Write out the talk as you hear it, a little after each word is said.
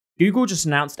Google just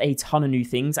announced a ton of new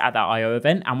things at that I/O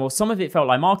event, and while some of it felt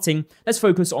like marketing, let's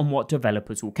focus on what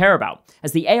developers will care about,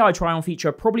 as the AI try-on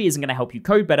feature probably isn't going to help you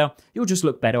code better, you'll just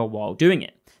look better while doing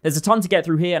it. There's a ton to get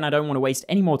through here and I don't want to waste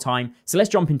any more time, so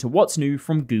let's jump into what's new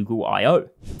from Google I/O.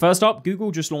 First up, Google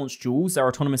just launched Jules, their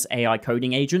autonomous AI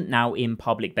coding agent, now in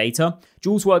public beta.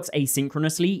 Jules works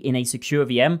asynchronously in a secure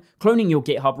VM, cloning your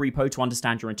GitHub repo to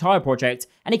understand your entire project,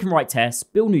 and it can write tests,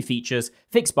 build new features,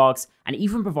 fix bugs, and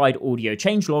even provide audio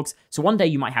changelogs, so one day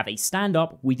you might have a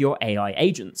stand-up with your AI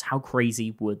agents. How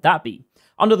crazy would that be?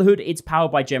 Under the hood, it's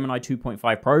powered by Gemini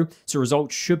 2.5 Pro, so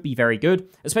results should be very good,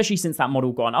 especially since that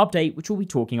model got an update, which we'll be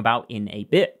talking about in a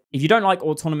bit. If you don't like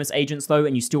autonomous agents though,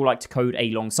 and you still like to code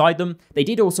alongside them, they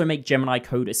did also make Gemini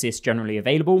Code Assist generally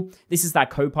available. This is that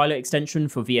Copilot extension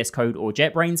for VS Code or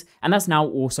JetBrains, and that's now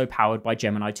also powered by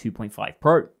Gemini 2.5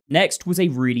 Pro. Next was a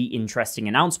really interesting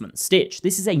announcement, Stitch.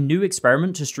 This is a new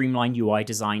experiment to streamline UI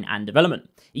design and development.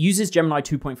 It uses Gemini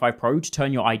 2.5 Pro to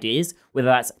turn your ideas, whether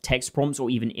that's text prompts or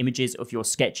even images of your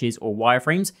sketches or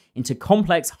wireframes, into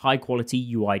complex,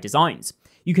 high-quality UI designs.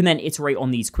 You can then iterate on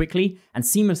these quickly and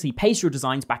seamlessly paste your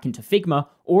designs back into Figma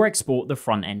or export the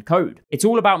front-end code. It's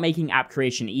all about making app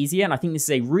creation easier, and I think this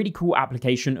is a really cool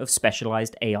application of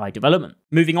specialized AI development.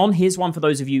 Moving on, here's one for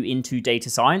those of you into data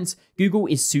science. Google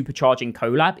is supercharging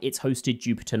Colab, its hosted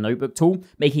Jupyter notebook tool,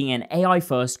 making an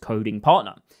AI-first coding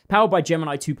partner. Powered by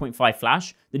Gemini 2.5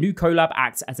 Flash, the new Collab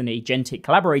acts as an agentic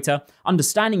collaborator,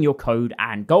 understanding your code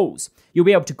and goals. You'll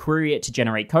be able to query it to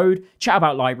generate code, chat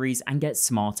about libraries, and get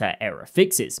smarter error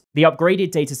fixes. The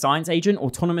upgraded data science agent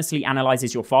autonomously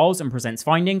analyzes your files and presents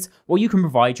findings, while you can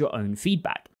provide your own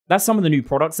feedback. That's some of the new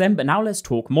products then, but now let's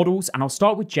talk models, and I'll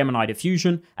start with Gemini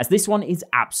Diffusion, as this one is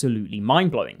absolutely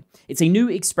mind-blowing. It's a new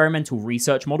experimental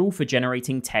research model for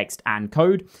generating text and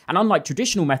code, and unlike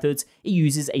traditional methods, it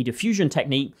uses a diffusion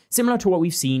technique similar to what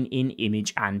we've seen in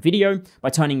image and video, by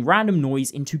turning random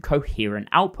noise into coherent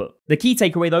output. The key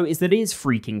takeaway though is that it is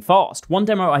freaking fast. One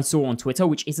demo I saw on Twitter,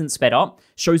 which isn't sped up,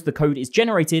 shows the code is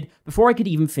generated before I could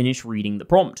even finish reading the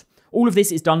prompt. All of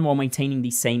this is done while maintaining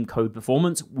the same code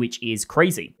performance, which is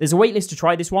crazy. There's a waitlist to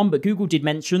try this one, but Google did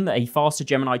mention that a faster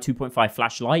Gemini 2.5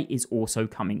 Flash Lite is also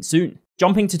coming soon.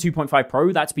 Jumping to 2.5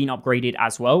 Pro, that's been upgraded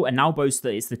as well, and now boasts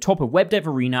that it's the top of WebDev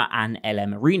Arena and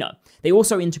LM Arena. They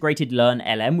also integrated Learn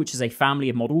LM, which is a family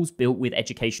of models built with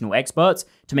educational experts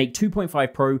to make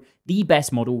 2.5 Pro the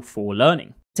best model for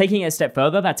learning. Taking it a step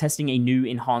further, they're testing a new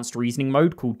enhanced reasoning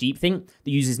mode called DeepThink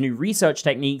that uses new research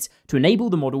techniques to enable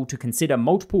the model to consider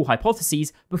multiple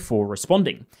hypotheses before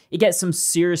responding. It gets some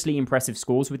seriously impressive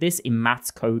scores with this in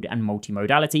maths, code, and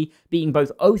multimodality, beating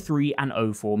both O3 and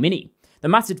O4 Mini. The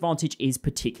maths advantage is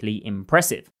particularly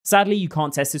impressive. Sadly, you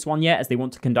can't test this one yet, as they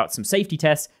want to conduct some safety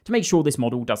tests to make sure this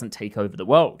model doesn't take over the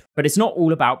world. But it's not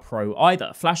all about Pro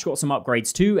either. Flash got some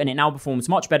upgrades too, and it now performs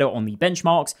much better on the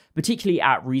benchmarks, particularly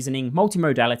at reasoning,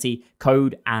 multimodality,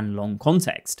 code, and long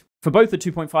context. For both the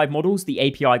 2.5 models, the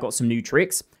API got some new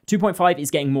tricks. 2.5 is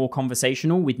getting more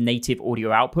conversational with native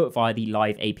audio output via the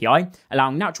Live API,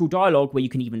 allowing natural dialogue where you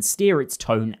can even steer its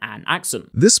tone and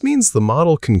accent. This means the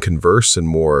model can converse in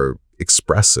more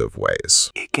expressive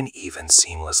ways. It can even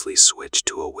seamlessly switch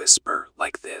to a whisper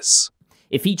like this.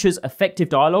 It features effective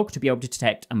dialogue to be able to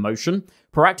detect emotion,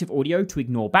 proactive audio to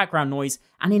ignore background noise,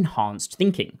 and enhanced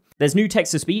thinking. There's new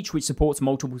text-to-speech, which supports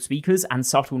multiple speakers and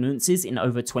subtle nuances in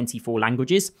over 24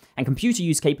 languages, and computer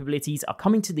use capabilities are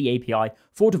coming to the API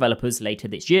for developers later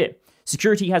this year.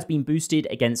 Security has been boosted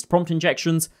against prompt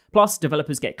injections, plus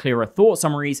developers get clearer thought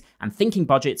summaries and thinking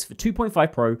budgets for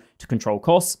 2.5 Pro to control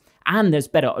costs, and there's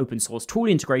better open source tool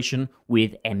integration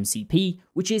with MCP,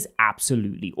 which is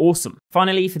absolutely awesome.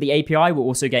 Finally, for the API, we're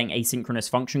also getting asynchronous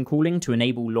function calling to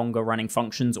enable longer running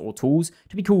functions or tools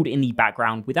to be called in the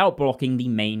background without blocking the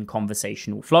main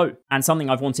conversational flow. And something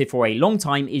I've wanted for a long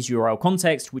time is URL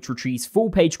context, which retrieves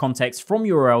full page context from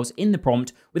URLs in the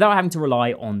prompt without having to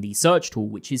rely on the search tool,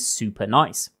 which is super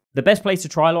nice. The best place to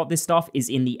try a lot of this stuff is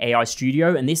in the AI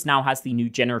Studio, and this now has the new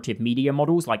generative media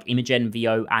models like Imagen,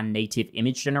 VO, and native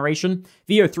image generation.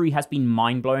 VO 3 has been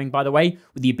mind-blowing, by the way,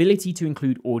 with the ability to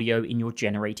include audio in your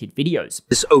generated videos.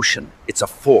 This ocean, it's a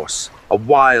force, a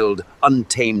wild,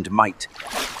 untamed might.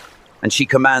 And she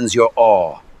commands your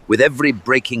awe with every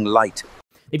breaking light.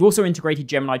 They've also integrated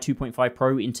Gemini 2.5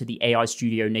 Pro into the AI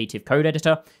Studio native code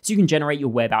editor, so you can generate your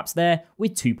web apps there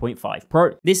with 2.5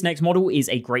 Pro. This next model is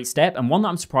a great step, and one that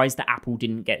I'm surprised that Apple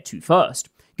didn't get to first.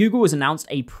 Google has announced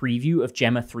a preview of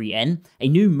Gemma 3N, a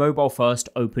new mobile-first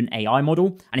open AI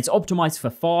model, and it's optimized for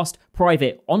fast,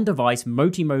 private, on-device,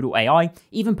 multimodal AI,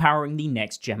 even powering the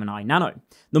next Gemini Nano.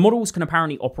 The models can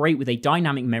apparently operate with a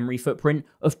dynamic memory footprint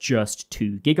of just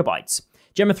 2 GB.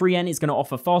 Gemma 3N is going to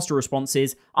offer faster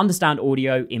responses, understand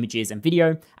audio, images, and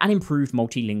video, and improve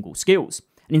multilingual skills.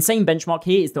 An insane benchmark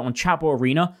here is that on Chatbot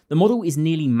Arena, the model is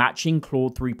nearly matching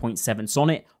Claude 3.7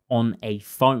 Sonnet on a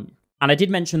phone. And I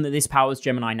did mention that this powers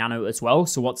Gemini Nano as well,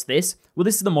 so what's this? Well,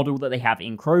 this is the model that they have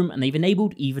in Chrome, and they've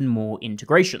enabled even more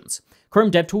integrations. Chrome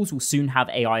Devtools will soon have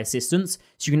AI assistants,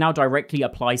 so you can now directly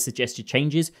apply suggested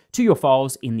changes to your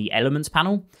files in the Elements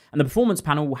panel, and the Performance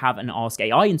panel will have an Ask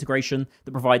AI integration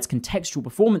that provides contextual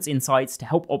performance insights to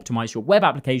help optimize your web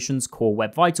application's core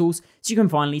web vitals, so you can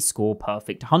finally score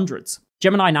perfect hundreds.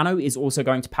 Gemini Nano is also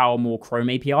going to power more Chrome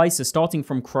APIs, so starting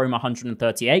from Chrome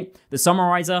 138, the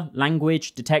Summarizer,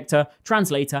 Language, Detector,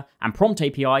 Translator, and Prompt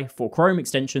API for Chrome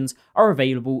extensions are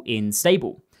available in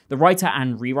stable. The Writer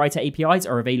and Rewriter APIs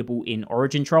are available in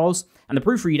Origin trials, and the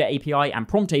Proofreader API and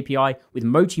Prompt API with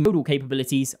multimodal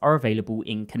capabilities are available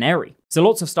in Canary. So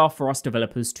lots of stuff for us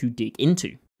developers to dig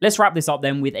into. Let's wrap this up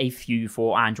then with a few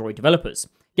for Android developers.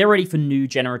 Get ready for new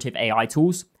generative AI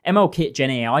tools. MLKit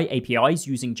GenAI APIs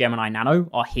using Gemini Nano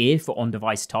are here for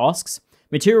on-device tasks.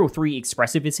 Material 3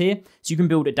 Expressive is here, so you can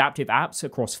build adaptive apps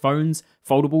across phones,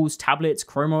 foldables, tablets,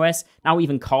 Chrome OS, now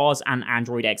even cars and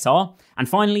Android XR. And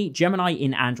finally, Gemini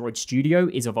in Android Studio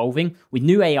is evolving with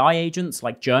new AI agents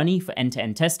like Journey for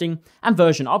end-to-end testing and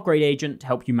Version Upgrade Agent to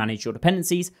help you manage your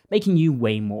dependencies, making you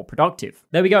way more productive.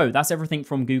 There we go, that's everything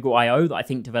from Google I/O that I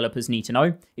think developers need to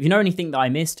know. If you know anything that I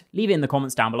missed, leave it in the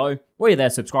comments down below. While you're there,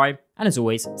 subscribe, and as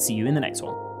always, see you in the next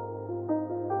one.